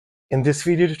In this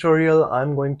video tutorial,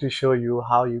 I'm going to show you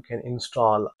how you can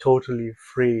install a totally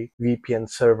free VPN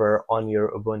server on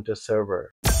your Ubuntu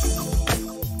server.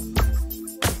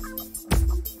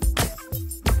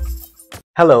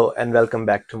 Hello and welcome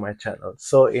back to my channel.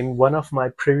 So in one of my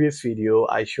previous video,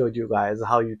 I showed you guys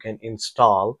how you can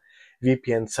install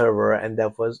VPN server, and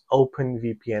that was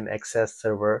OpenVPN access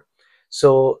server.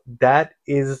 So that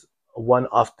is one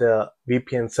of the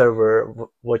VPN server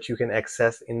what you can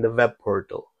access in the web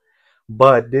portal.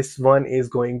 But this one is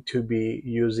going to be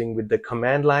using with the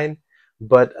command line.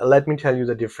 But let me tell you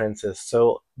the differences.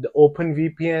 So the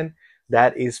OpenVPN,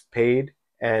 that is paid,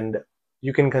 and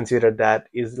you can consider that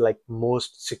is like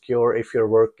most secure. If you're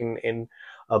working in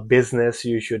a business,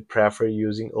 you should prefer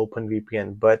using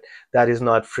OpenVPN, but that is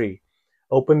not free.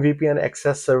 OpenVPN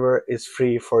access server is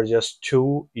free for just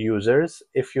 2 users.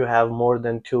 If you have more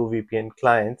than 2 VPN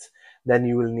clients, then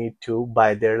you will need to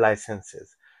buy their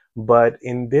licenses. But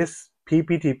in this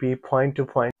PPTP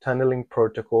point-to-point tunneling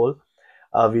protocol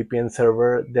VPN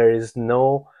server, there is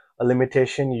no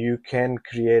limitation. You can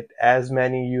create as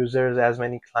many users, as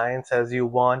many clients as you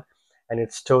want, and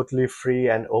it's totally free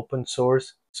and open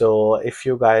source. So if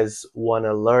you guys want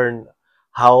to learn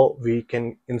how we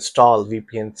can install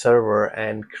VPN server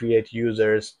and create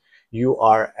users, you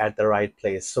are at the right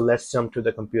place. So let's jump to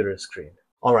the computer screen.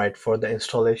 All right, for the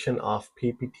installation of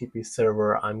PPTP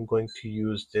server, I'm going to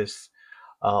use this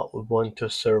Ubuntu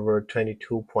server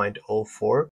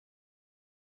 22.04.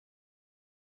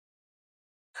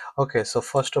 Okay, so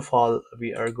first of all,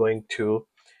 we are going to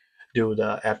do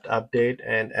the apt update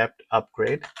and apt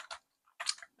upgrade.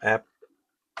 Let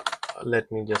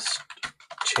me just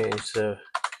change the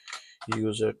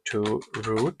user to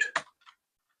root,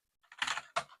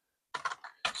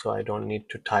 so I don't need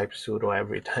to type sudo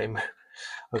every time.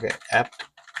 Okay, apt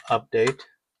update.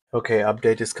 Okay,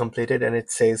 update is completed and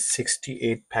it says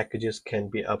 68 packages can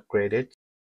be upgraded.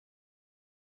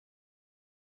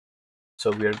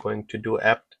 So we are going to do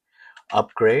apt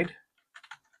upgrade.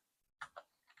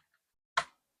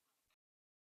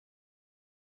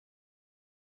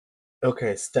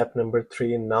 Okay, step number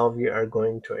 3. Now we are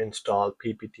going to install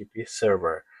PPTP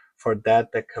server. For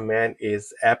that, the command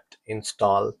is apt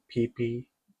install pptpd.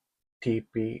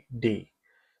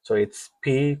 So it's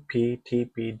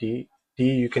pptpd. D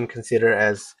you can consider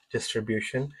as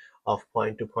distribution of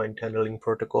point-to-point tunneling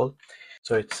protocol.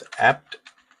 So it's apt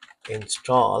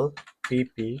install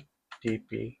pptpd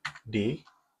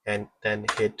and then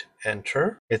hit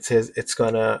enter. It says it's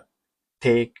gonna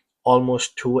take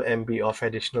almost 2 MB of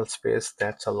additional space.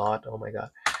 That's a lot. Oh my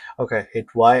god. Okay,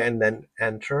 hit Y and then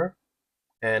enter,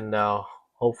 and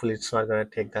hopefully it's not going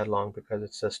to take that long because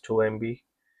it's just 2 MB.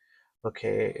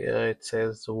 Okay, it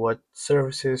says what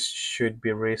services should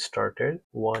be restarted.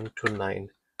 1 to 9.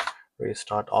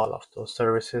 Restart all of those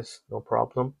services, no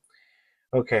problem.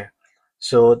 Okay,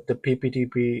 so the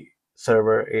PPTP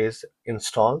server is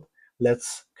installed.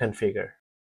 Let's configure.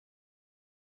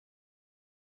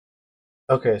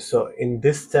 Okay, so in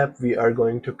this step, we are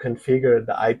going to configure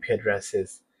the IP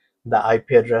addresses, the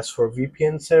IP address for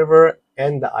VPN server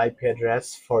and the IP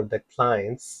address for the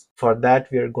clients. For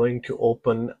that, we are going to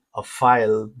open a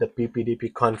file, the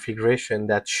PPTP configuration,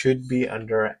 that should be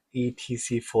under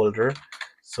etc folder.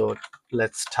 So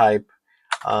let's type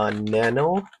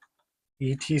nano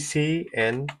etc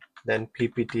and then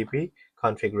pptp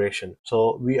configuration.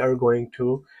 So we are going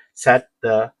to set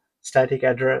the static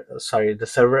address, the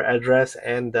server address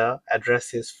and the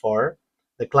addresses for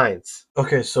the clients.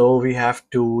 Okay, so we have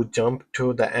to jump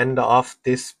to the end of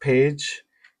this page,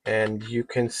 and you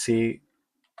can see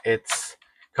it's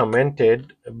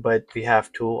commented, but we have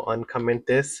to uncomment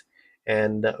this,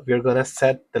 and we're gonna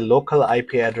set the local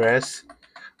IP address,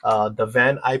 the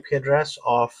WAN IP address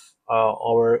of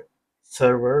our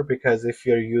server, because if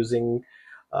you're using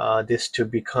this to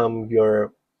become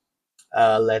your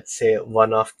let's say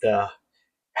one of the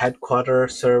headquarter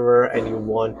server, and you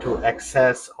want to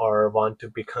access or want to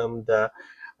become the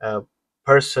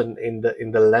person in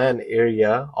the LAN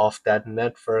area of that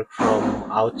network from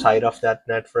outside of that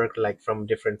network, like from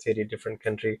different city, different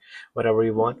country, whatever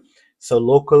you want. So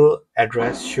local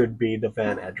address should be the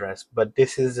WAN address, but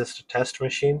this is just a test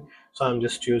machine, so I'm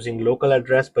just using local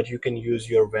address, but you can use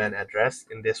your WAN address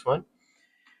in this one.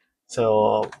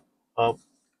 So hold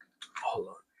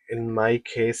on. In my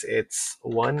case, it's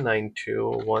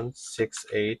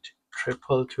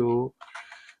 192.168.222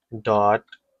 dot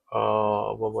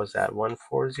what was that,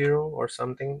 140 or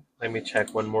something. Let me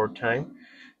check one more time.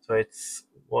 So it's,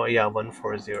 well, yeah,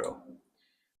 140.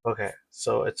 Okay,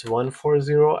 so it's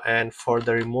 140. And for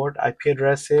the remote IP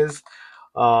addresses,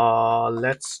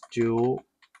 let's do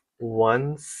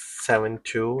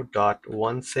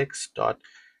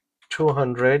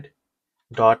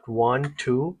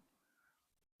 172.168.116.200.1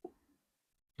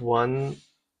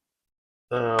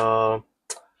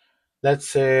 let's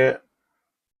say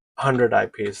 100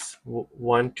 IPs,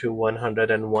 1 to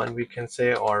 101 we can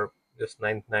say, or just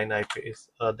 99 IPs.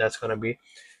 That's gonna be,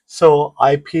 so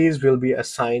IPs will be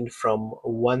assigned from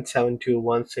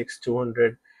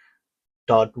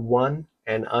 172.168.200.1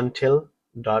 and until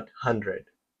 .100.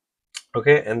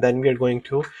 Okay, and then we are going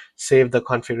to save the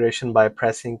configuration by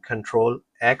pressing Ctrl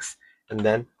X and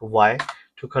then Y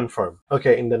to confirm.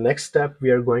 Okay, in the next step we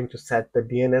are going to set the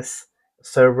DNS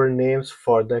server names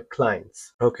for the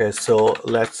clients. Okay, so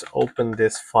let's open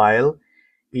this file,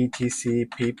 etc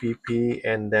ppp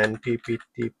and then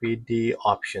pptpd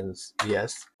options.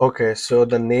 Yes. Okay, so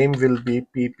the name will be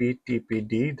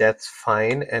pptpd, that's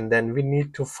fine, and then we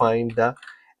need to find the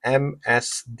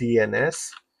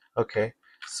msdns. Okay,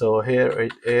 so here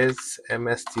it is,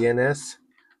 msdns.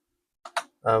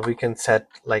 We can set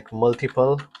like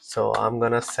multiple, so I'm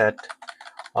gonna set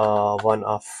one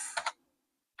of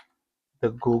the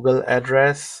Google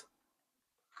address,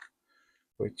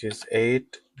 which is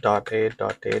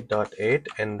 8.8.8.8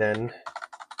 and then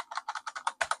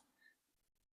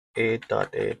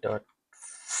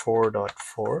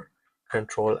 8.8.4.4.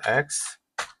 Control X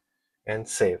and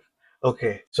save.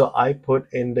 Okay, so I put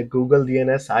in the Google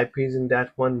DNS IPs in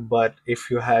that one, but if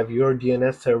you have your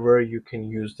DNS server, you can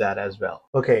use that as well.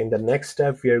 Okay, in the next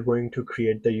step, we are going to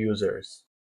create the users.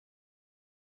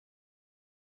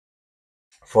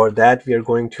 For that, we are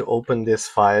going to open this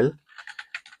file,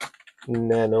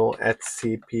 nano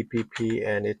 /ppp,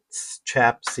 and it's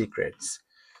chap-secrets.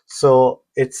 So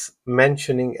it's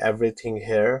mentioning everything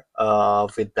here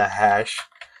with the hash.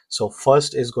 So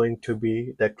first is going to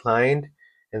be the client,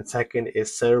 and second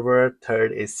is server,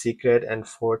 third is secret, and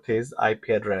fourth is IP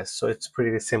address. So it's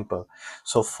pretty simple.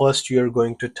 So first you're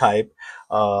going to type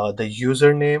the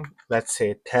username, let's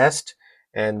say test,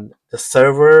 and the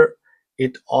server,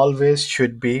 it always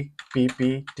should be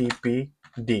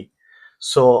pptpd.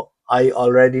 So I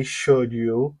already showed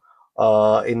you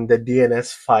in the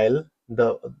DNS file,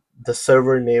 the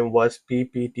server name was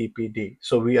pptpd,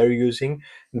 so we are using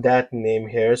that name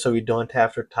here, so we don't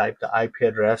have to type the IP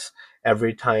address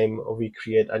every time we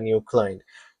create a new client.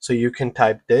 So you can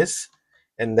type this,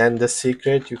 and then the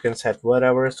secret you can set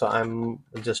whatever. So I'm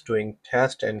just doing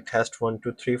test and test 1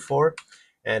 2 3 4,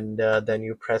 and then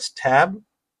you press tab,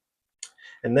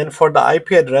 and then for the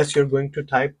IP address you're going to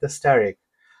type the static.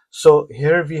 So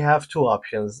here we have two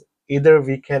options. Either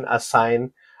we can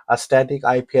assign a static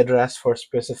IP address for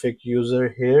specific user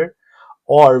here,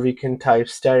 or we can type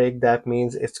static. That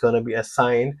means it's going to be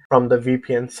assigned from the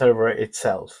VPN server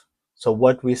itself. So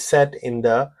what we set in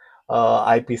the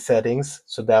IP settings,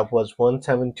 so that was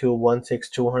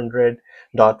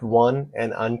 172.168.200.1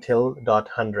 and until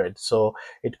 .100. So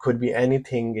it could be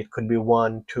anything, it could be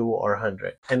 1, 2, or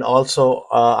 100. And also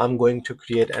I'm going to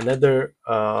create another,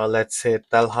 let's say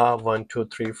Talha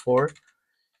 1234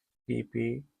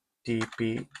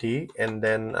 pptpd, and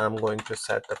then I'm going to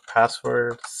set the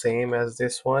password same as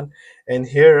this one. And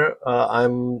here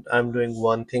I'm doing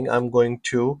one thing. I'm going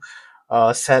to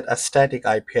set a static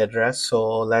IP address.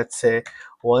 So let's say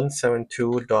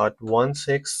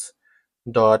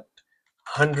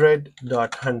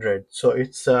 172.168.100.100. So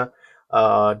it's a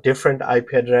different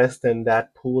IP address than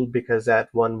that pool, because that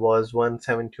one was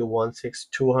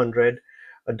 172.168.200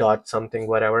 dot something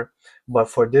whatever, but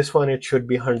for this one it should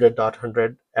be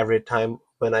 100.100 every time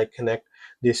when I connect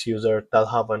this user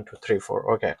Talha1234.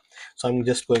 Okay, so I'm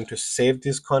just going to save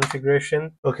this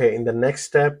configuration. Okay, in the next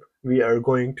step we are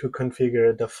going to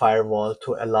configure the firewall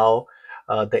to allow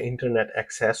the internet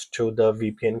access to the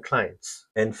VPN clients,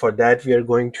 and for that we are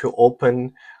going to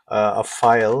open a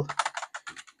file,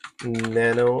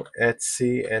 nano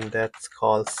and that's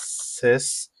called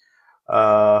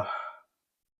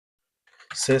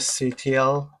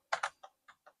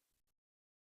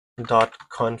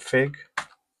sysctl.conf,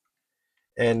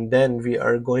 and then we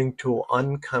are going to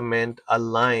uncomment a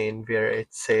line where it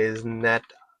says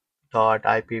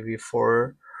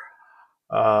net.ipv4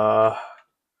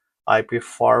 IP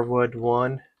forward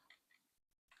one,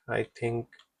 I think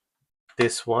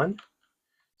this one.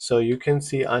 So you can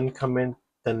see uncomment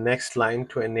the next line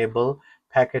to enable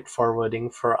packet forwarding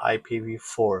for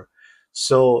IPv4.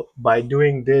 So by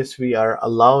doing this, we are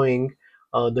allowing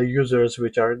the users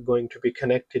which are going to be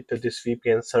connected to this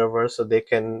VPN server so they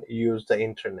can use the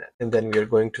internet. And then we are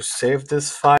going to save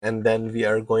this file, and then we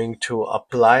are going to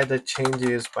apply the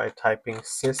changes by typing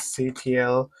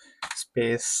sysctl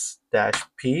space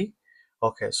 -p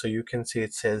Okay, so you can see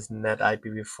it says net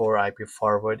IPv4 IP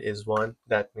forward is 1.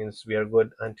 That means we are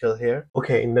good until here.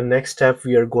 Okay, in the next step,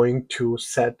 we are going to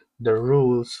set the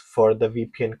rules for the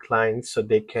VPN clients so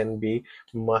they can be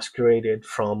masqueraded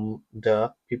from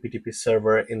the PPTP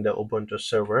server in the Ubuntu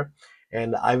server.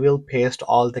 And I will paste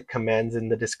all the commands in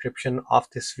the description of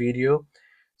this video.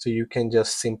 So you can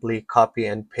just simply copy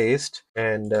and paste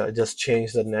and just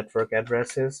change the network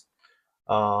addresses.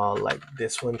 Like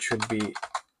this one should be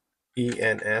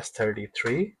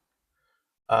ENS33.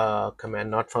 Command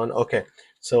not found. Okay,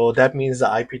 so that means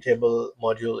the IP table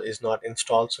module is not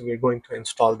installed, so we're going to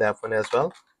install that one as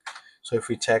well. So if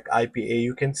we check IPA,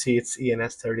 you can see it's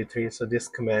ENS33. So this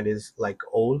command is like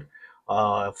old.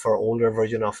 For older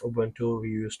version of Ubuntu, we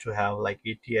used to have like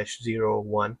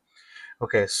ETH01.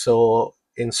 Okay, so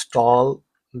install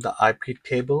the IP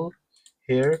table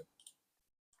here,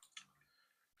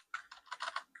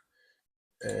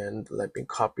 and let me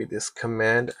copy this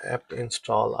command: apt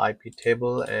install IP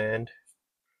table and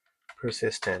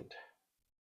persistent.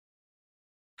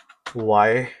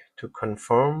 Y to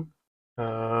confirm.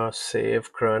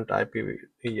 Save current IPv,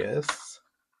 yes.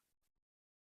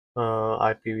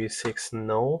 IPv6,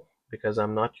 no, because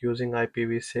I'm not using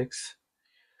IPv6.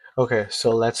 Okay,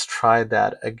 so let's try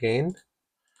that again.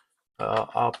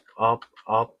 Up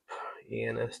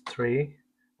ENS3.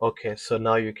 Okay, so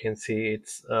now you can see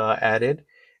it's added,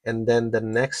 and then the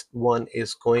next one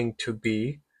is going to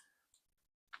be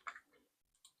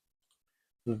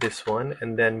this one,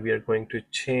 and then we are going to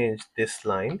change this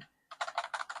line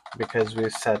because we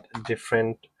set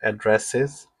different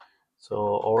addresses.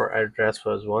 So our address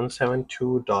was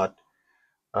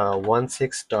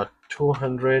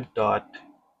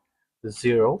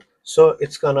 172.16.200.0. So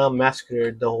it's gonna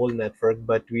masquerade the whole network,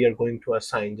 but we are going to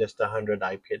assign just the 100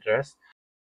 IP address,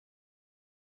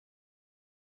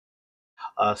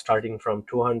 starting from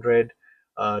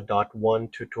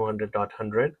 200.1 to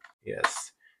 200.100.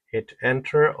 Yes, hit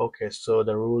enter. Okay, so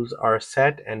the rules are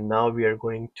set, and now we are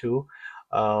going to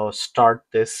start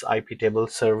this IP table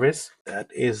service. That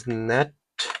is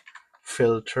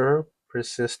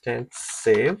netfilter-persistent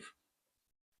save.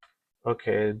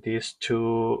 Okay, these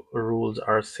two rules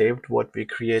are saved, what we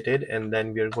created, and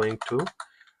then we are going to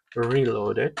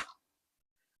reload it.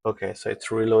 Okay, so it's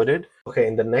reloaded. Okay,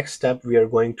 in the next step, we are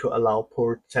going to allow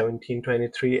port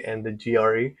 1723 and the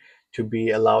GRE to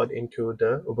be allowed into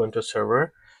the Ubuntu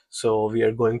server. So we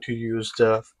are going to use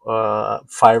the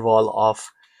firewall of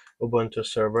Ubuntu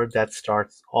server that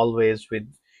starts always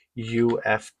with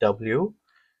UFW.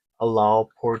 Allow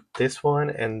port this one,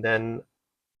 and then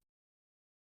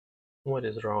what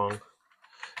is wrong?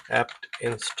 apt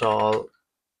install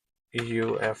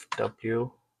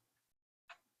UFW.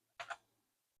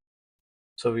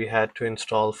 So we had to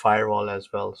install firewall as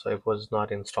well, so it was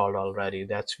not installed already.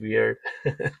 That's weird.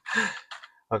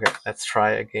 Okay, let's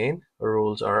try again.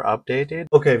 Rules are updated.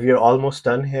 Okay, we are almost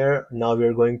done here. Now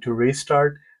we're going to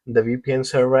restart the VPN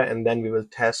server, and then we will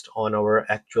test on our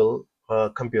actual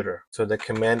computer. So the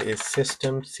command is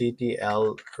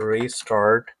systemctl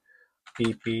restart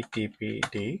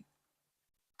pptpd.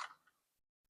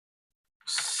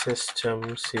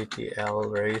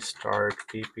 Systemctl restart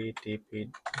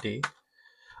pptpd.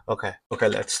 Okay,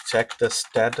 let's check the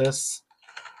status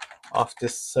of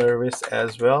this service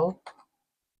as well.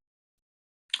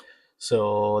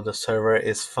 So the server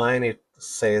is fine. It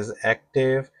says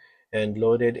active and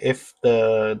loaded. If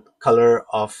the color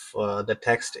of the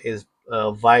text is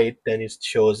white, then it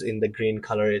shows in the green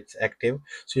color it's active.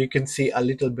 So you can see a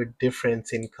little bit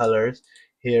difference in colors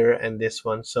here and this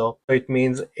one. So it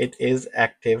means it is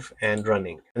active and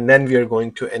running. And then we are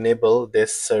going to enable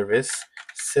this service,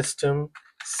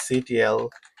 systemctl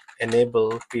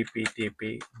enable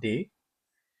pptpd.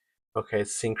 Okay,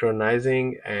 it's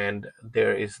synchronizing and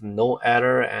there is no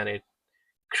error, and it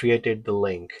created the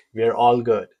link. We're all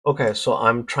good. Okay, so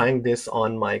I'm trying this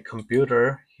on my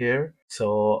computer here.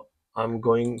 So I'm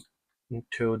going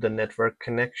to the network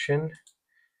connection,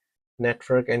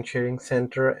 network and sharing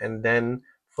center, and then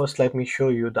first let me show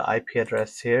you the IP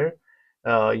address here.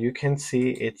 You can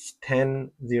see it's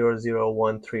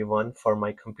 10.0.0.131 for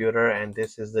my computer, and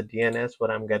this is the DNS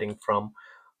what I'm getting from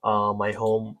my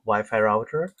home Wi-Fi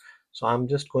router. So I'm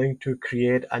just going to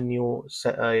create a new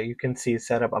you can see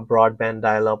set up a broadband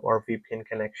dial-up or VPN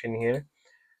connection here.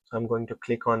 So I'm going to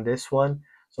click on this one.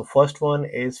 So first one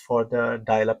is for the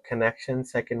dial-up connection,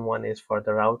 second one is for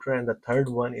the router, and the third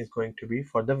one is going to be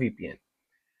for the VPN.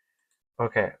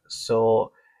 Okay,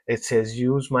 so it says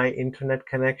use my internet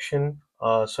connection.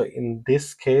 So in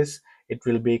this case, it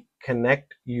will be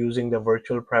connect using the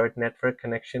virtual private network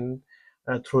connection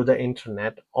through the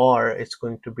internet, or it's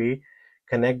going to be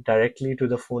connect directly to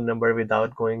the phone number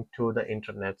without going to the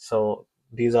internet. So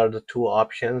these are the two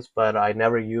options, but I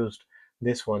never used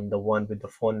this one, the one with the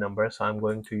phone number, so I'm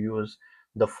going to use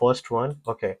the first one.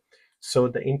 Okay, so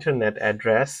the internet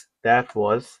address, that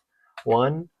was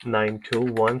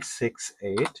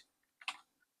 192.168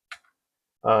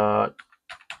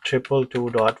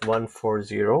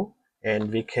 222.140,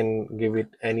 and we can give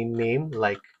it any name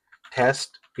like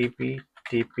test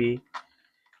PPTP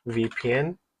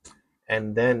VPN,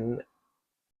 and then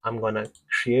I'm gonna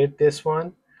create this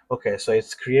one. Okay, so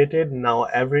it's created. Now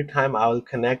every time I will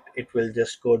connect, it will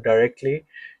just go directly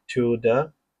to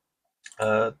the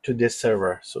to this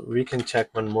server. So we can check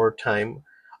one more time.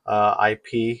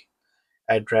 IP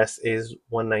address is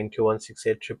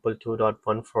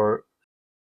 192.168.222.140.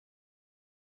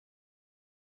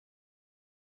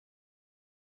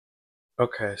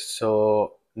 Okay,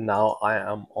 so now I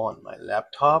am on my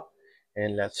laptop,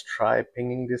 and let's try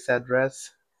pinging this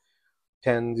address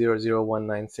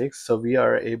 10.0.0.196. So we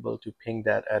are able to ping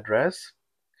that address,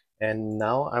 and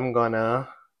now I'm gonna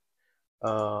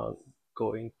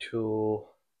go into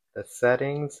the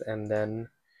settings and then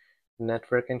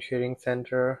network and sharing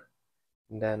center.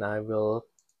 And then I will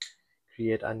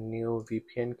create a new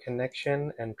VPN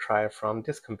connection and try from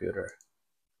this computer.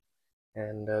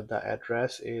 And the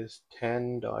address is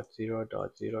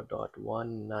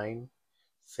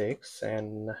 10.0.0.196,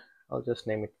 and I'll just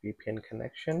name it VPN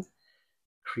connection,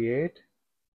 create,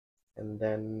 and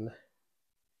then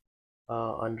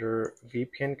under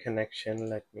VPN connection,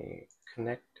 let me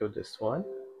connect to this one.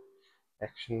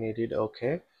 Action needed.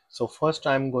 Okay, so first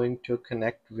I'm going to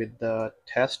connect with the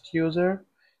test user.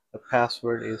 The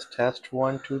password is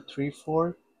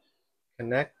test1234.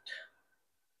 Connect.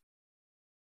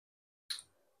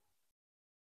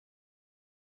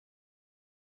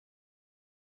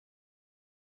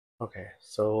 Okay,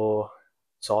 so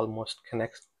it's almost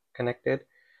connected.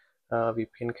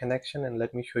 VPN connection, and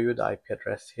let me show you the IP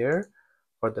address here.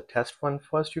 For the test one,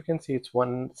 first you can see it's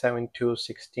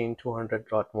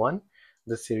 172.16.200.1,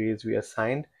 the series we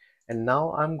assigned. And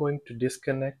now I'm going to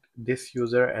disconnect this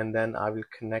user, and then I will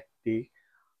connect the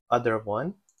other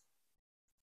one,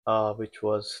 which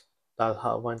was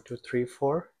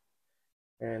Talha1234,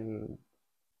 and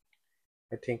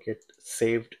I think it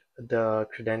saved the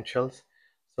credentials.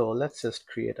 So let's just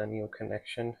create a new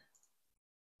connection.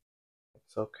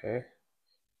 It's okay.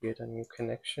 Create a new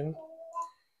connection.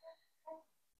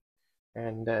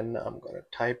 And then I'm going to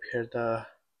type here the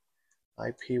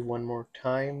IP one more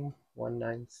time,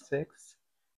 196,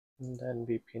 and then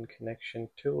VPN connection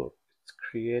 2. It's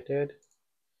created.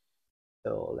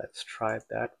 So let's try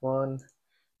that one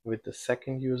with the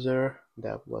second user.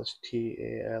 That was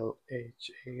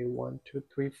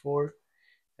TALHA1234,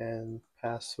 and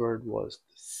password was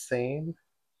the same,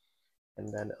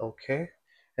 and then OK.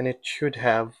 And it should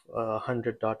have a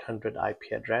 100.100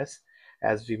 IP address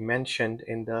as we mentioned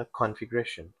in the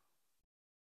configuration.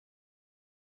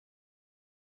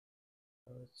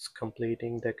 It's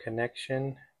completing the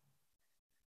connection.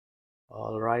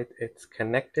 All right, it's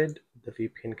connected, the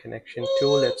VPN connection 2.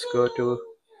 Let's go to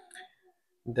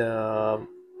the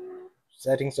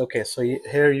settings. Okay, so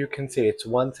here you can see it's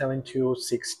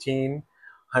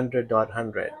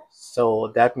 172.16.100.100.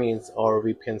 So that means our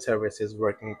VPN service is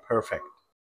working perfect.